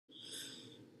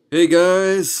Hey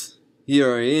guys,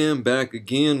 here I am back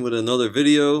again with another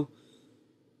video.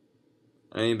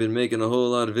 I ain't been making a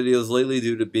whole lot of videos lately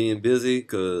due to being busy,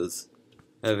 cause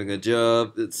having a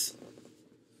job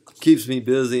keeps me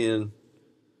busy, and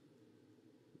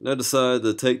I decided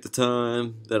to take the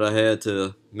time that I had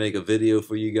to make a video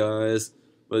for you guys.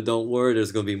 But don't worry,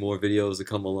 there's gonna be more videos to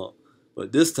come along.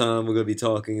 But this time we're gonna be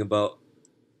talking about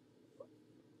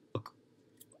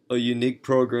a unique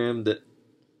program that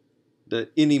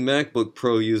any MacBook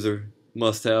Pro user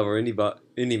must have, or any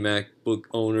MacBook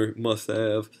owner must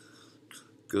have,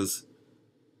 because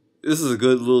this is a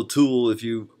good little tool if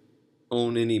you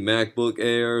own any MacBook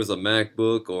Airs, a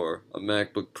MacBook, or a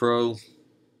MacBook Pro.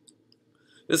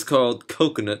 It's called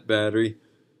coconutBattery,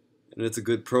 and it's a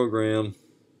good program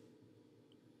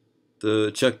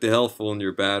to check the health on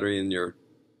your battery and your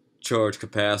charge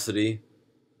capacity.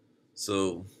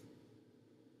 So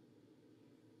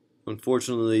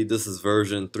unfortunately, this is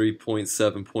version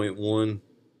 3.7.1.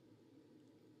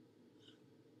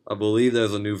 I believe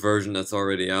there's a new version that's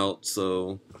already out,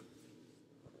 so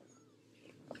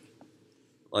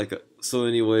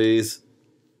anyways,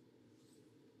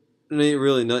 it ain't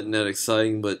really nothing that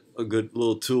exciting, but a good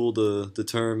little tool to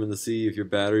determine to see if your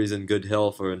battery's in good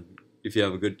health or if you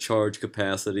have a good charge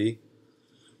capacity.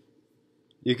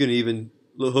 You can even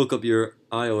hook up your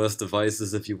iOS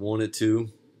devices if you wanted to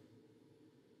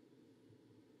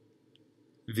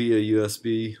via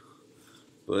USB,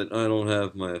 but I don't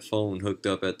have my phone hooked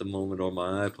up at the moment, or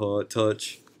my iPod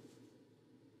Touch.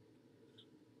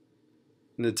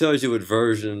 And it tells you what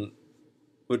version,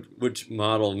 which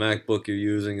model MacBook you're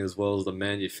using, as well as the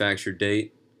manufacture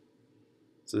date.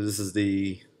 So this is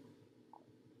the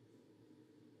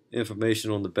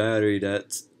information on the battery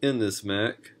that's in this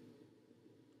Mac.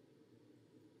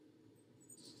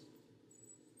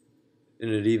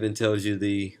 And it even tells you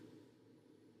the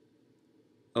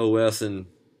OS and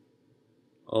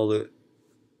all the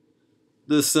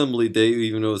assembly date,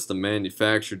 even though it's the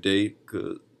manufacture date,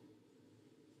 because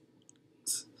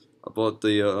I bought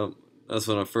the that's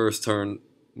when I first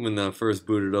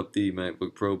booted up the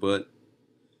MacBook Pro. But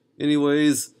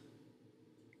anyways,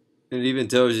 it even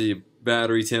tells you your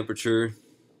battery temperature,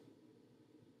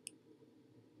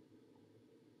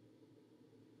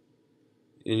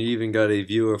 and you even got a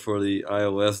viewer for the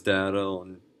iOS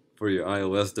data for your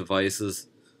iOS devices,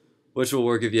 which will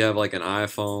work if you have like an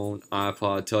iPhone,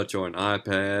 iPod Touch, or an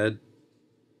iPad.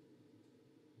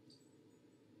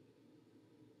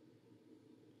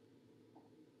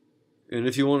 And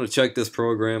if you want to check this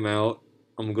program out,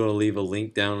 I'm going to leave a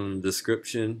link down in the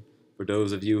description for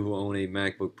those of you who own a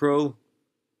MacBook Pro.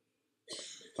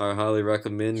 I highly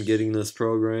recommend getting this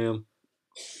program.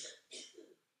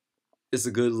 It's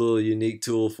a good little unique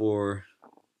tool for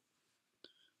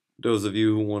those of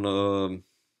you who want to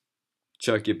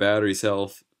check your battery's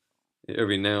health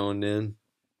every now and then.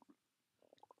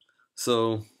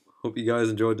 So, hope you guys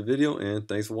enjoyed the video, and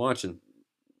thanks for watching.